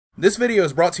This video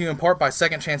is brought to you in part by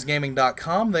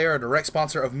SecondChanceGaming.com. They are a direct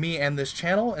sponsor of me and this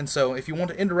channel, and so if you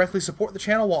want to indirectly support the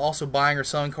channel while also buying or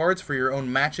selling cards for your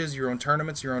own matches, your own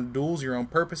tournaments, your own duels, your own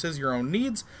purposes, your own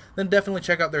needs, then definitely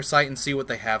check out their site and see what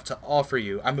they have to offer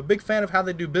you. I'm a big fan of how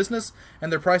they do business,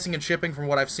 and their pricing and shipping from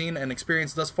what I've seen and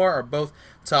experienced thus far are both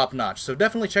top-notch. So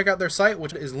definitely check out their site,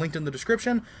 which is linked in the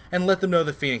description, and let them know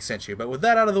that Phoenix sent you. But with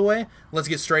that out of the way, let's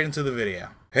get straight into the video.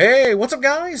 Hey, what's up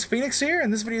guys? Phoenix here,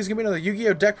 and this video is going to be another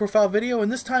Yu-Gi-Oh! Deck profile video, and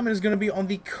this time it is going to be on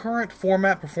the current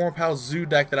format Performapal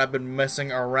Zoodiac that I've been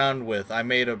messing around with. I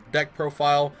made a deck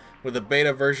profile with a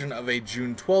beta version of a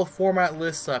June 12th format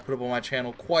list that I put up on my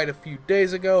channel quite a few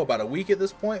days ago, about a week at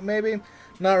this point maybe.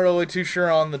 Not really too sure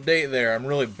on the date there, I'm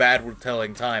really bad with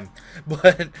telling time.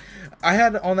 But I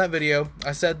had on that video,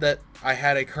 I said that I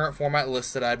had a current format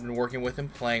list that I'd been working with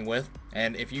and playing with,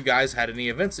 and if you guys had any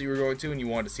events that you were going to and you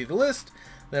wanted to see the list,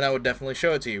 then I would definitely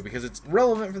show it to you, because it's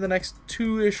relevant for the next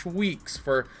 2-ish weeks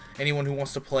for anyone who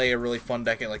wants to play a really fun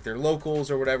deck at like their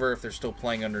locals or whatever, if they're still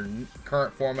playing under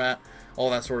current format, all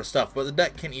that sort of stuff. But the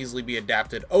deck can easily be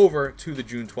adapted over to the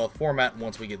June 12th format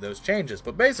once we get those changes.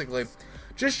 But basically,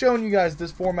 just showing you guys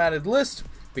this formatted list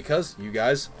because you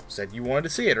guys said you wanted to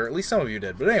see it, or at least some of you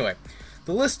did. But anyway,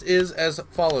 the list is as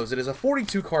follows. It is a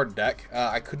 42 card deck.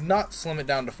 I could not slim it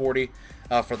down to 40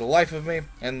 for the life of me,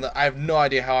 and I have no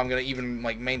idea how I'm going to even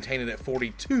like maintain it at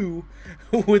 42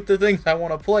 with the things I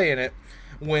want to play in it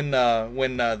when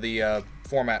the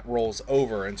format rolls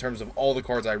over in terms of all the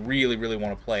cards I really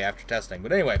want to play after testing.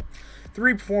 But anyway,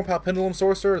 3 Performapal Pendulum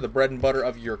Sorcerer, the bread and butter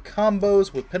of your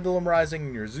combos with Pendulum Rising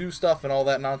and your Zoo stuff and all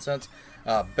that nonsense.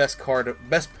 Best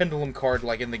Pendulum card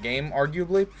like in the game,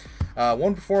 arguably.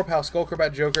 1 Performapal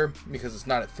Skullcrobat Joker, because it's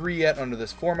not at 3 yet under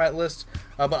this format list.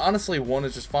 But honestly, 1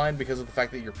 is just fine because of the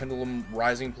fact that your Pendulum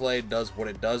Rising play does what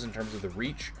it does in terms of the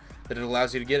reach that it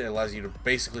allows you to get. It allows you to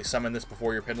basically summon this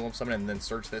before your Pendulum Summon and then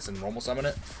search this and normal summon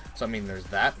it. So I mean, there's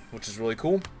that, which is really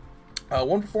cool.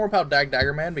 1 Performapal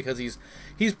Daggerman, because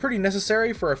he's pretty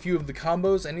necessary for a few of the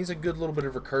combos, and he's a good little bit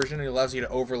of recursion. He allows you to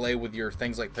overlay with your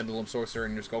things like Pendulum Sorcerer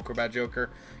and your Skullcrobat Joker,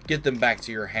 get them back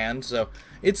to your hand. So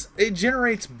it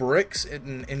generates bricks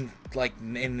in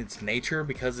its nature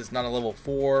because it's not a level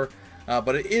 4,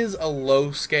 but it is a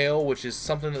low scale, which is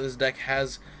something that this deck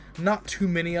has not too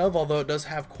many of, although it does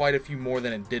have quite a few more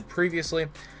than it did previously.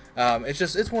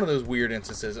 It's one of those weird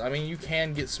instances. I mean, you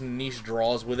can get some niche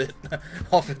draws with it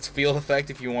off its field effect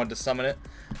if you wanted to summon it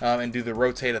and do the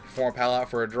rotate of the Performapal out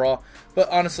for a draw. But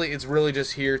honestly, it's really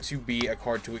just here to be a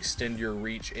card to extend your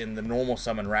reach in the normal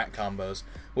summon rat combos,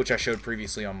 which I showed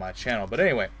previously on my channel. But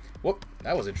anyway, whoop,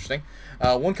 that was interesting.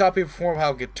 1 copy of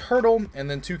Performapal Turtle, and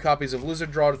then 2 copies of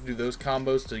Lizard Draw to do those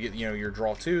combos to get, you know, your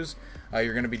draw 2s.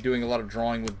 You're going to be doing a lot of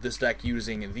drawing with this deck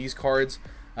using these cards.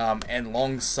 And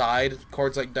alongside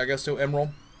cards like Daigusto Emerald,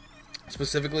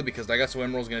 specifically because Daigusto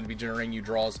Emerald is going to be generating you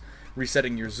draws,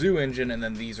 resetting your Zoo engine, and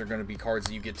then these are going to be cards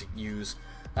that you get to use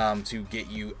to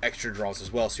get you extra draws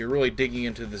as well. So you're really digging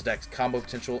into this deck's combo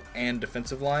potential and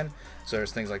defensive line, so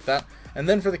there's things like that. And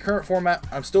then for the current format,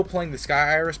 I'm still playing the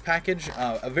Sky Iris package,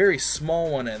 a very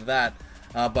small one at that,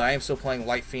 but I am still playing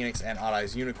Light Phoenix and Odd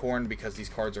Eyes Unicorn because these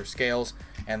cards are scales,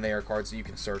 and they are cards that you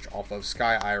can search off of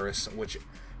Sky Iris, which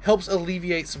helps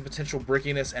alleviate some potential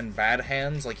brickiness and bad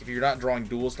hands. Like if you're not drawing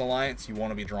Duelist Alliance, you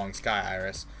want to be drawing Sky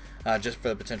Iris, just for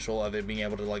the potential of it being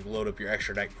able to like load up your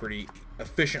extra deck pretty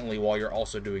efficiently while you're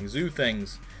also doing Zoo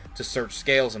things to search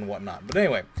scales and whatnot. But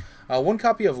anyway, 1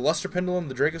 copy of Luster Pendulum,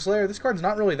 the Draco Slayer. This card's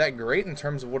not really that great in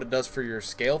terms of what it does for your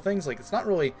scale things. Like it's not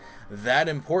really that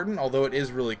important, although it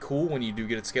is really cool when you do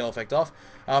get its scale effect off.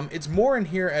 It's more in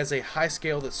here as a high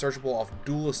scale that's searchable off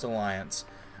Duelist Alliance.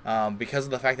 Because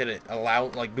of the fact that it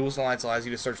Duelist Alliance allows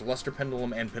you to search Luster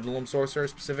Pendulum and Pendulum Sorcerer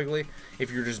specifically if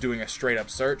you're just doing a straight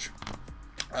up search.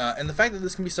 And the fact that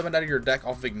this can be summoned out of your deck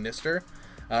off of Ignister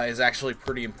is actually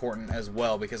pretty important as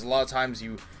well, because a lot of times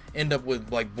you end up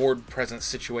with like board presence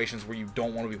situations where you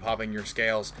don't want to be popping your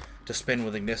scales to spin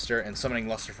with Ignister, and summoning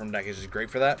Luster from deck is just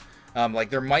great for that. Like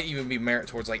there might even be merit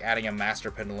towards like adding a Master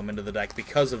Pendulum into the deck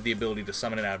because of the ability to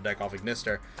summon it out of deck off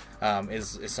Ignister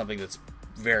is something that's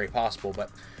very possible. But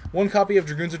 1 copy of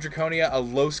Dragoons of Draconia, a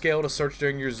low scale to search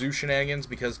during your Zoo shenanigans,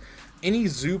 because any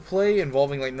Zoo play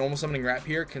involving like normal summoning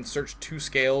Rapier can search 2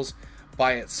 scales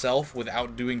by itself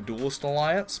without doing Duelist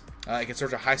Alliance. It can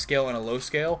search a high scale and a low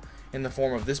scale, in the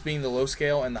form of this being the low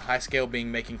scale and the high scale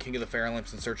being making King of the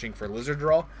Fairlamps and searching for Lizard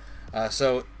Draw.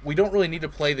 So we don't really need to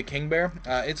play the King Bear.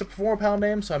 It's a Performapal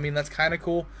name, so I mean that's kind of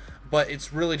cool, but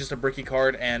it's really just a bricky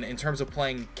card. And in terms of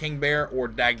playing King Bear or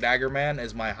Daggerman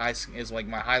as my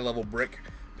high level brick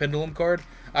Pendulum card,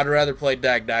 I'd rather play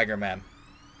Daggerman.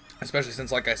 especially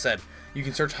since, like I said, you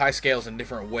can search high scales in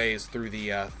different ways through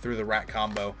the rat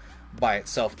combo by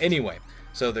itself anyway.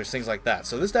 So there's things like that.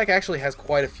 So this deck actually has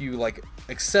quite a few like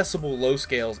accessible low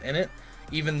scales in it,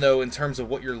 even though in terms of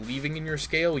what you're leaving in your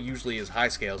scale usually is high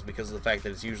scales because of the fact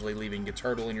that it's usually leaving a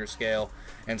turtle in your scale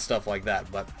and stuff like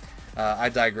that. But I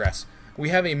digress. We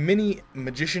have a mini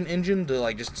magician engine to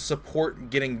like just support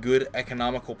getting good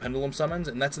economical pendulum summons,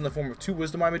 and that's in the form of 2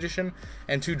 Wisdom Eye Magician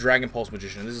and 2 Dragon Pulse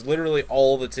Magician. This is literally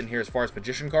all that's in here as far as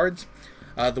magician cards.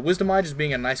 The Wisdom Eye just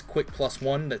being a nice quick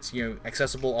 +1 that's, you know,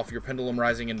 accessible off your Pendulum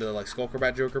Rising into like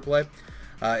Skullcrobat Joker play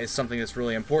is something that's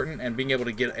really important, and being able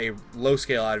to get a low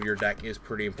scale out of your deck is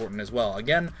pretty important as well.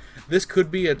 Again, this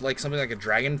could be like something like a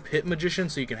Dragon Pit Magician,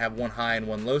 so you can have 1 high and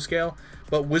 1 low scale,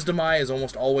 but Wisdom Eye is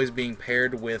almost always being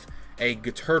paired with a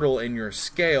turtle in your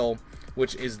scale,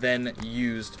 which is then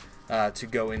used to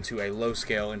go into a low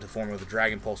scale into the form of the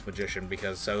Dragon Pulse Magician,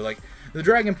 because so like the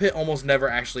Dragon Pit almost never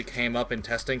actually came up in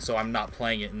testing, so I'm not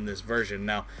playing it in this version.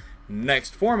 Now,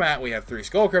 next format we have 3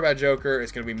 Skullcrobat Joker.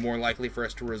 It's going to be more likely for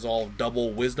us to resolve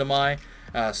double Wisdom Eye,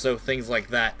 so things like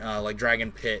that, like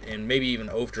Dragon Pit and maybe even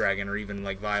Oath Dragon are even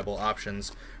like viable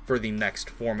options for the next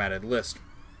formatted list.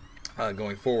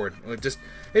 Going forward,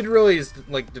 it really is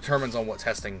like determines on what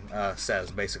testing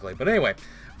says basically. But anyway,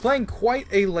 playing quite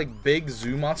a like big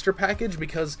zoo monster package,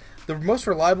 because the most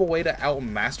reliable way to out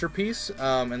Masterpiece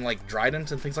and like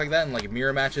Trident and things like that, and like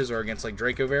mirror matches or against like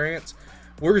Draco variants,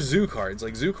 were zoo cards.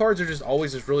 Like zoo cards are just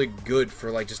always just really good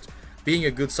for like just being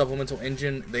a good supplemental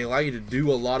engine. They allow you to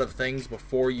do a lot of things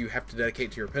before you have to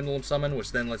dedicate to your pendulum summon,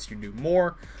 which then lets you do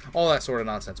more, all that sort of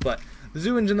nonsense. But the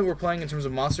zoo engine that we're playing in terms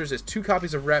of monsters is 2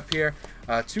 copies of Rapier,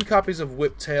 2 copies of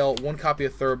Whiptail, 1 copy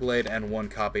of Thoroughblade, and 1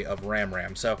 copy of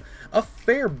Ram. So a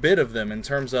fair bit of them in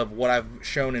terms of what I've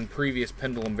shown in previous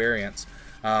pendulum variants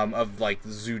of like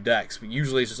the zoo decks. But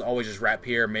usually it's just always just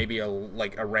Rapier, maybe a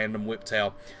random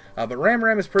Whiptail. But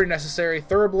Ram is pretty necessary.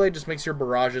 Thoroughblade just makes your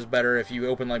barrages better. If you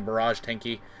open like Barrage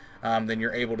Tenki, then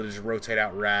you're able to just rotate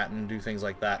out Rat and do things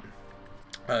like that.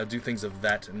 Do things of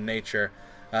that nature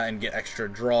and get extra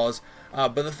draws.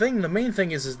 But the main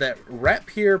thing is that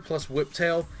Rapier plus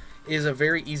Whiptail is a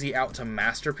very easy out to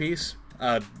Masterpiece,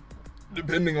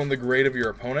 depending on the grade of your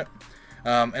opponent.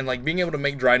 And like being able to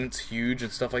make Tridents huge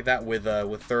and stuff like that with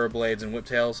Thoroughblades and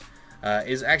Whiptails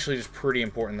is actually just pretty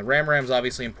important. The Ram's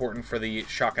obviously important for the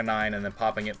Shaka 9 and then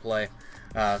popping it play,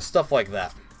 stuff like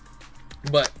that.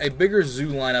 But a bigger zoo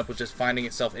lineup was just finding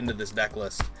itself into this deck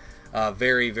list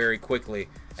very, very quickly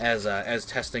as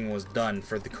testing was done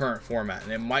for the current format,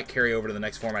 and it might carry over to the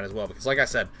next format as well, because like I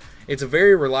said, it's a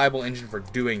very reliable engine for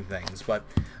doing things. But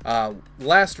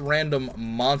last random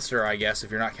monster, I guess, if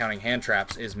you're not counting hand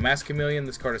traps, is Mass Chameleon.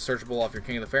 This card is searchable off your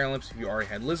King of the Fairlamps if you already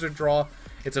had Lizard Draw.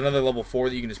 It's another level 4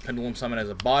 that you can just Pendulum Summon as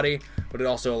a body, but it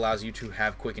also allows you to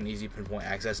have quick and easy pinpoint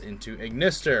access into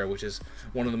Ignister, which is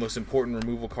one of the most important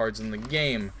removal cards in the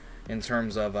game in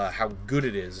terms of how good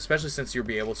it is, especially since you'll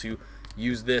be able to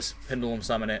use this, Pendulum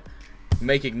Summon it,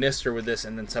 make Ignister with this,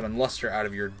 and then summon Luster out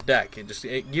of your deck.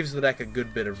 It gives the deck a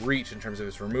good bit of reach in terms of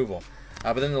its removal.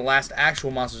 But then the last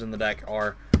actual monsters in the deck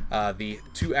are the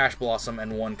 2 Ash Blossom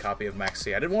and 1 copy of Max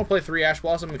C. I didn't want to play 3 Ash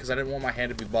Blossom because I didn't want my hand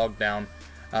to be bogged down.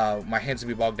 My hands to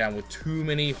be bogged down with too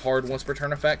many hard once per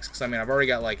turn effects, because I mean I've already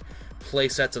got like play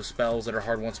sets of spells that are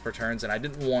hard once per turns, and I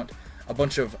didn't want a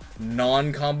bunch of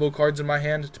non-combo cards in my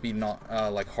hand to be not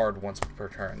like hard once per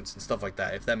turns and stuff like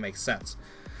that, if that makes sense.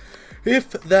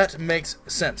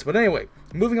 But anyway,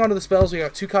 moving on to the spells, we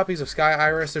got 2 copies of Sky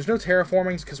Iris. There's no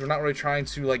terraformings because we're not really trying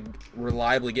to like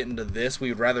reliably get into this. We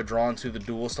would rather draw into the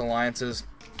Duelist Alliances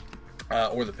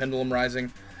or the Pendulum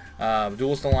Rising.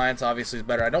 Duelist Alliance obviously is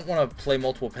better. I don't want to play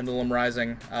multiple Pendulum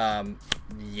Rising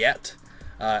yet.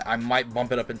 I might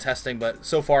bump it up in testing, but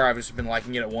so far I've just been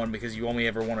liking it at 1 because you only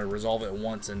ever want to resolve it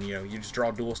once, and you know, you just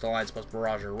draw Duelist Alliance plus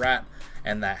Barrage or Rat,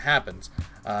 and that happens.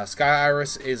 Sky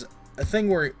Iris is a thing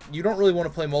where you don't really want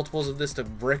to play multiples of this to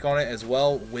brick on it as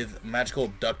well, with Magical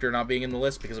Abductor not being in the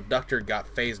list, because Abductor got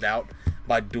phased out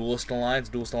by Duelist Alliance.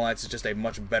 Duelist Alliance is just a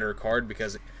much better card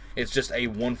because it's just a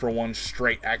 1-for-1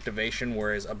 straight activation,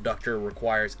 whereas Abductor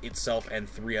requires itself and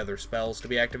 3 other spells to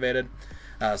be activated.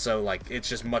 So like it's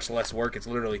just much less work. It's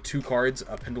literally 2 cards,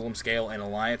 a Pendulum Scale and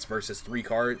Alliance, versus 4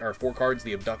 cards,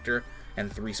 the Abductor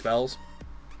and 3 spells.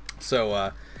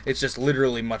 So it's just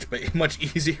literally much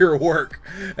easier work,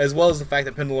 as well as the fact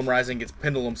that Pendulum Rising gets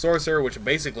Pendulum Sorcerer, which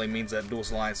basically means that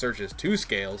Duelist Alliance searches 2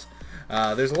 scales.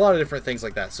 There's a lot of different things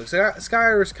like that. So Sky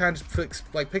Iris kind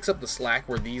of picks up the slack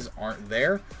where these aren't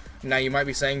there. Now you might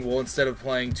be saying, well, instead of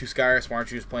playing 2 Sky Iris, why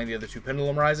aren't you just playing the other 2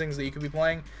 Pendulum Risings that you could be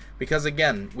playing? Because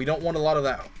again, we don't want a lot of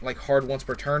that like hard once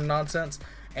per turn nonsense,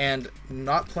 And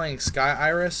not playing Sky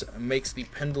Iris makes the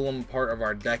Pendulum part of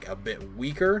our deck a bit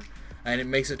weaker, and it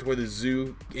makes it to where the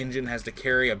Zoo engine has to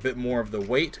carry a bit more of the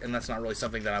weight, and that's not really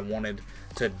something that I wanted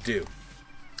to do.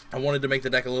 I wanted to make the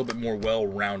deck a little bit more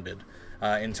well-rounded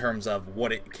in terms of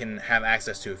what it can have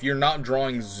access to. If you're not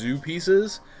drawing Zoo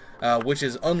pieces, which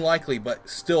is unlikely but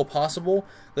still possible,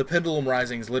 the Pendulum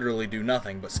Risings literally do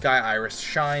nothing, but Sky Iris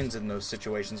shines in those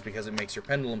situations because it makes your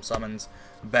Pendulum summons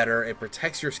better. It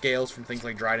protects your scales from things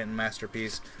like Trident and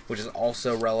Masterpiece, which is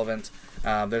also relevant.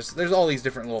 There's all these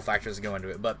different little factors that go into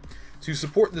it, but to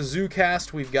support the Zoo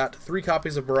cast, we've got 3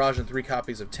 copies of Barrage and 3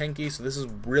 copies of Tenki, so this is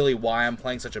really why I'm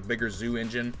playing such a bigger Zoo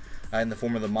engine in the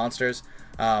form of the monsters.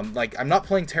 Like, I'm not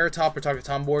playing Terratop or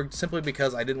Takatomborg simply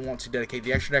because I didn't want to dedicate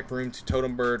the extra deck room to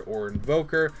Totem Bird or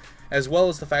Invoker, as well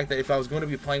as the fact that if I was going to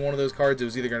be playing one of those cards, it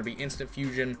was either going to be Instant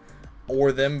Fusion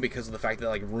or them, because of the fact that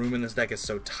like room in this deck is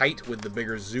so tight with the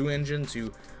bigger Zoo engine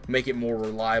to make it more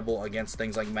reliable against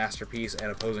things like Masterpiece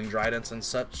and opposing Tridents and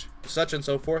such and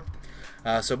so forth.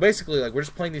 So basically, like, we're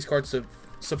just playing these cards to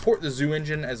support the Zoo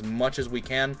engine as much as we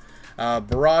can.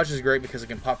 Barrage is great because it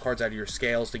can pop cards out of your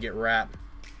scales to get wrapped.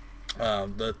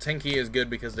 The Tenki is good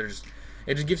because it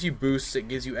just gives you boosts, it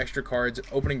gives you extra cards.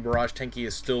 Opening Barrage Tenki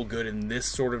is still good in this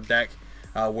sort of deck,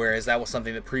 whereas that was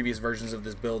something that previous versions of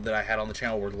this build that I had on the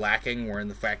channel were lacking, where in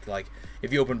the fact, like,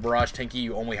 if you open Barrage Tenki,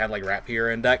 you only had, like, Rat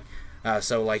Pier in deck.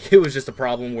 So, like, it was just a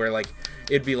problem where, like,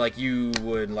 it'd be like you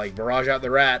would, like, Barrage out the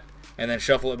Rat, and then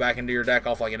shuffle it back into your deck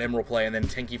off, like, an Emerald play, and then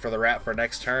Tenki for the Rat for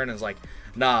next turn. It's like,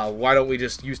 nah, why don't we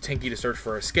just use Tenki to search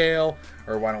for a scale,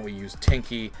 or why don't we use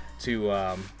Tenki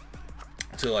to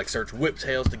like search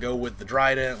Whiptails to go with the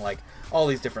Trident, like all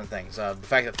these different things. The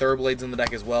fact that Thoroughblade's in the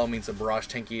deck as well means that Barrage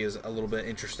Tenki is a little bit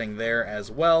interesting there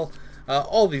as well.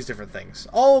 All these different things.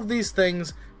 All of these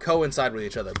things coincide with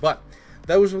each other, but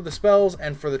those were the spells,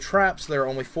 and for the traps, there are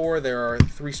only 4. There are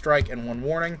 3 strike and 1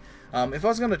 warning. If I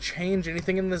was going to change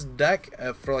anything in this deck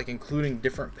for like including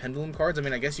different Pendulum cards, I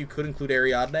mean, I guess you could include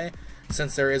Ariadne,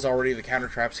 since there is already the counter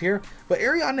traps here, but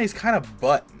Ariadne is kind of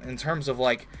butt in terms of,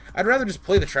 like, I'd rather just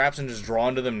play the traps and just draw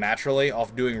into them naturally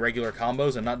off doing regular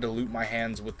combos and not dilute my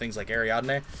hands with things like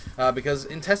Ariadne, because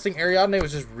in testing, Ariadne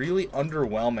was just really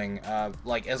underwhelming,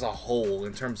 like, as a whole,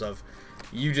 in terms of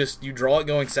you draw it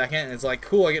going second, and it's like,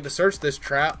 cool, I get to search this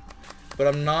trap, but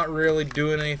I'm not really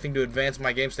doing anything to advance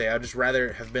my game state. I'd just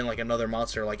rather have been like another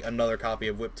monster, like another copy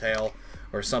of Whiptail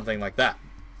or something like that.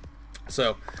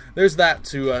 So there's that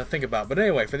to think about. But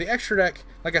anyway, for the extra deck,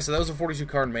 like I said, that was a 42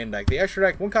 card main deck. The extra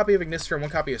deck, 1 copy of Ignister and 1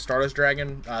 copy of Stardust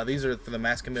Dragon. These are for the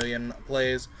Mass Chameleon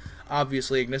plays.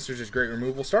 Obviously, Ignister's is great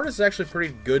removal. Stardust is actually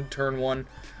pretty good turn 1.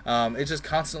 It's just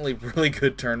constantly really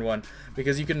good turn 1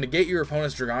 because you can negate your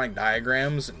opponent's Dragonic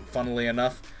Diagrams, funnily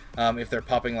enough, if they're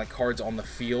popping like cards on the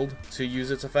field to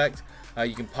use its effect.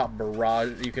 You can pop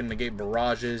barrage. You can negate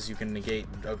barrages. You can negate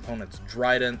opponent's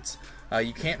Tridents.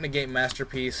 You can't negate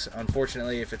Masterpiece,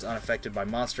 unfortunately, if it's unaffected by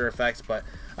monster effects, but,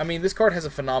 I mean, this card has a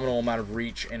phenomenal amount of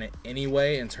reach in it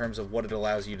anyway, in terms of what it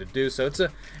allows you to do, so it's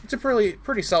a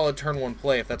pretty solid turn 1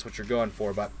 play if that's what you're going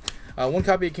for, but 1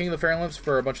 copy of King of the Fairlamps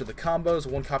for a bunch of the combos,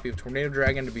 1 copy of Tornado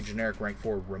Dragon to be generic rank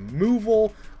 4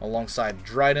 removal, alongside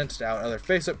Trident to out other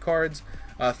face-up cards,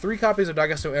 3 copies of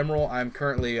Daigusto Emerald. I'm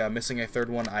currently missing a 3rd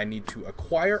one. I need to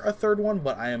acquire a 3rd one,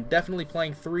 but I am definitely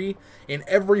playing 3 in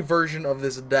every version of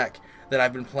this deck that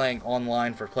I've been playing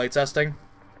online for playtesting,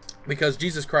 because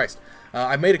Jesus Christ,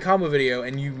 I made a combo video,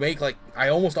 and you make, like, I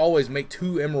almost always make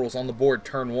 2 emeralds on the board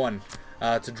turn 1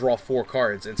 to draw 4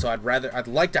 cards, and so I'd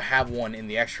like to have one in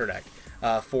the extra deck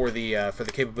for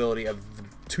the capability of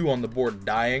 2 on the board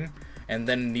dying and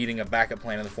then needing a backup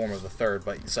plan in the form of the 3rd.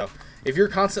 But so if you're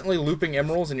constantly looping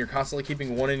emeralds and you're constantly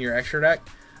keeping 1 in your extra deck,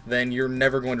 then you're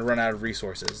never going to run out of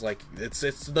resources. Like, it's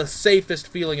the safest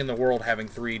feeling in the world having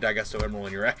 3 Daigusto Emerald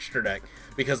in your extra deck,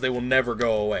 because they will never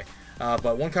go away.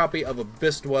 But 1 copy of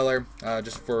Abyss Dweller,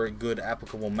 just for good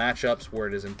applicable matchups where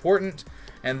it is important.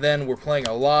 And then we're playing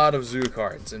a lot of Zoo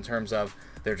cards in terms of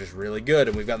they're just really good,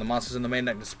 and we've got the monsters in the main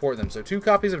deck to support them. So 2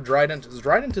 copies of Trident.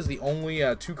 Trident is the only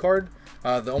 2 card,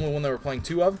 the only one that we're playing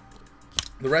 2 of.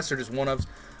 The rest are just 1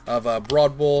 of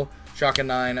Broad Bull, Shaka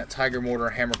 9, Tiger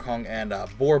Mortar, Hammer Kong, and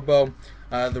Borbo.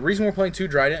 The reason we're playing 2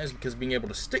 Trident is because being able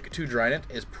to stick 2 Trident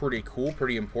is pretty cool,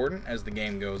 pretty important as the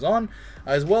game goes on,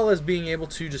 as well as being able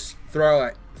to just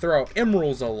throw out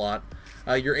emeralds a lot.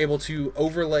 You're able to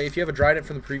overlay, if you have a Trident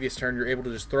from the previous turn, you're able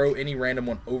to just throw any random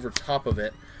one over top of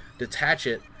it, detach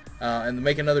it, and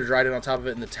make another Trident on top of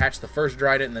it, and detach the first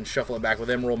Trident, and then shuffle it back with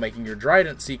Emerald, making your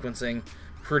Trident sequencing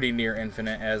pretty near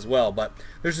infinite as well. But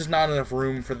there's just not enough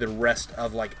room for the rest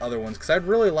of like other ones, because I'd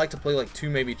really like to play like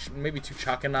maybe two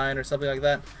Chaka 9 or something like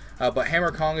that, But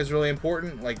Hammer Kong is really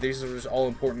important. Like, these are just all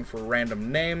important for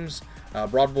random names.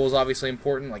 Broad Bull is obviously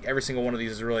important. Like, every single one of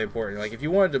these is really important. Like, if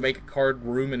you wanted to make a card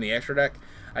room in the extra deck,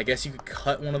 I guess you could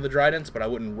cut one of the Tridents, but I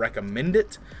wouldn't recommend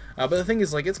it. But the thing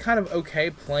is, like, it's kind of okay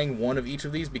playing one of each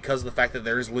of these because of the fact that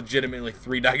there's legitimately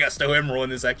 3 Daigusto Emerald in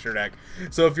this extra deck.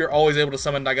 So if you're always able to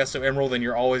summon Daigusto Emerald, then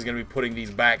you're always going to be putting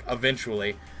these back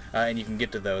eventually, and you can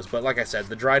get to those. But like I said,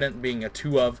 the Trident being a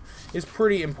 2 of is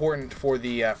pretty important for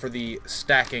the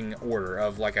stacking order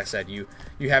of, like I said, you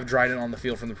have Trident on the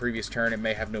field from the previous turn. It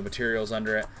may have no materials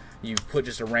under it. You put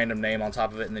just a random name on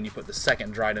top of it, and then you put the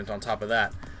second Trident on top of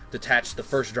that. Detach the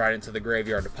first Trident to the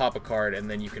graveyard to pop a card, and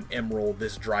then you can emerald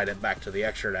this Trident back to the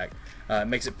extra deck. It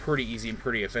makes it pretty easy and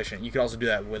pretty efficient. You can also do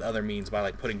that with other means by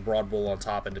like putting Broad Bull on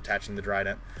top and detaching the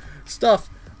Trident. Stuff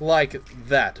like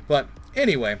that. But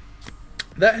anyway,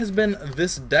 that has been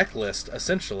this deck list,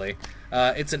 essentially.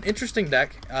 It's an interesting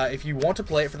deck. If you want to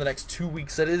play it for the next 2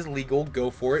 weeks, that is legal, go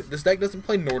for it. This deck doesn't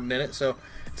play Norden in it, so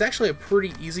it's actually a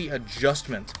pretty easy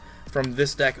adjustment from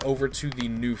this deck over to the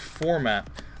new format.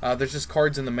 There's just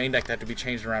cards in the main deck that have to be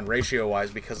changed around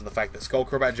ratio-wise because of the fact that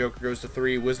Skullcrobat Joker goes to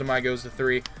 3, Wisdom Eye goes to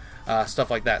 3,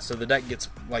 stuff like that. So the deck gets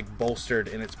like bolstered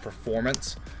in its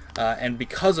performance, and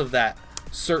because of that,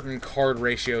 certain card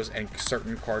ratios and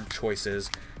certain card choices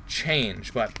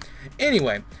change. But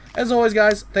anyway, as always,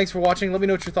 guys, thanks for watching. Let me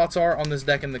know what your thoughts are on this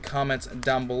deck in the comments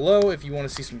down below. If you want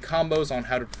to see some combos on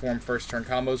how to perform first turn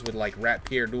combos with like Rat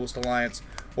Pierre Duelist Alliance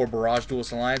or Barrage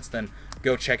Duelist Alliance, then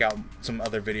go check out some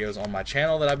other videos on my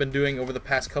channel that I've been doing over the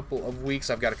past couple of weeks.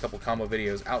 I've got a couple combo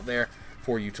videos out there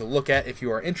for you to look at if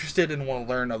you are interested and want to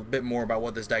learn a bit more about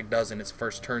what this deck does in its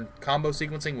first turn combo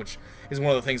sequencing, which is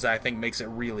one of the things that I think makes it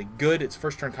really good. Its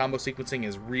first turn combo sequencing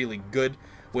is really good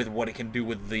with what it can do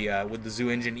with the Zoo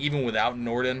Engine, even without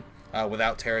Norden,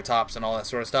 without Terratops and all that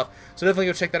sort of stuff. So definitely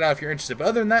go check that out if you're interested. But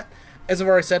other than that, as I've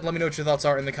already said, let me know what your thoughts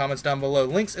are in the comments down below.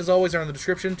 Links, as always, are in the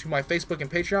description to my Facebook and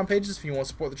Patreon pages if you want to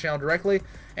support the channel directly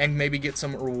and maybe get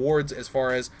some rewards as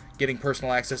far as getting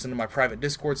personal access into my private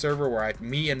Discord server where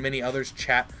me and many others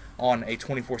chat on a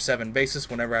 24/7 basis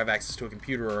whenever I have access to a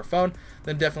computer or a phone.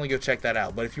 Then definitely go check that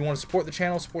out. But if you want to support the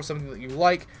channel, support something that you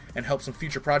like, and help some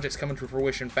future projects come into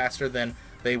fruition faster than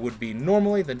they would be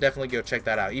normally, then definitely go check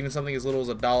that out. Even something as little as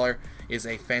 $1 is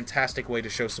a fantastic way to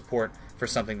show support for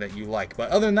something that you like. But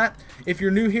other than that, if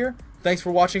you're new here, thanks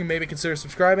for watching. Maybe consider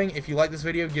subscribing. If you like this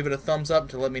video, give it a thumbs up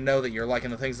to let me know that you're liking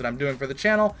the things that I'm doing for the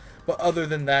channel. But other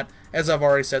than that, as I've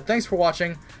already said, thanks for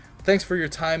watching. Thanks for your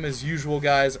time as usual,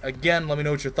 guys. Again, let me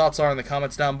know what your thoughts are in the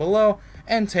comments down below,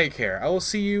 and take care. I will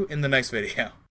see you in the next video.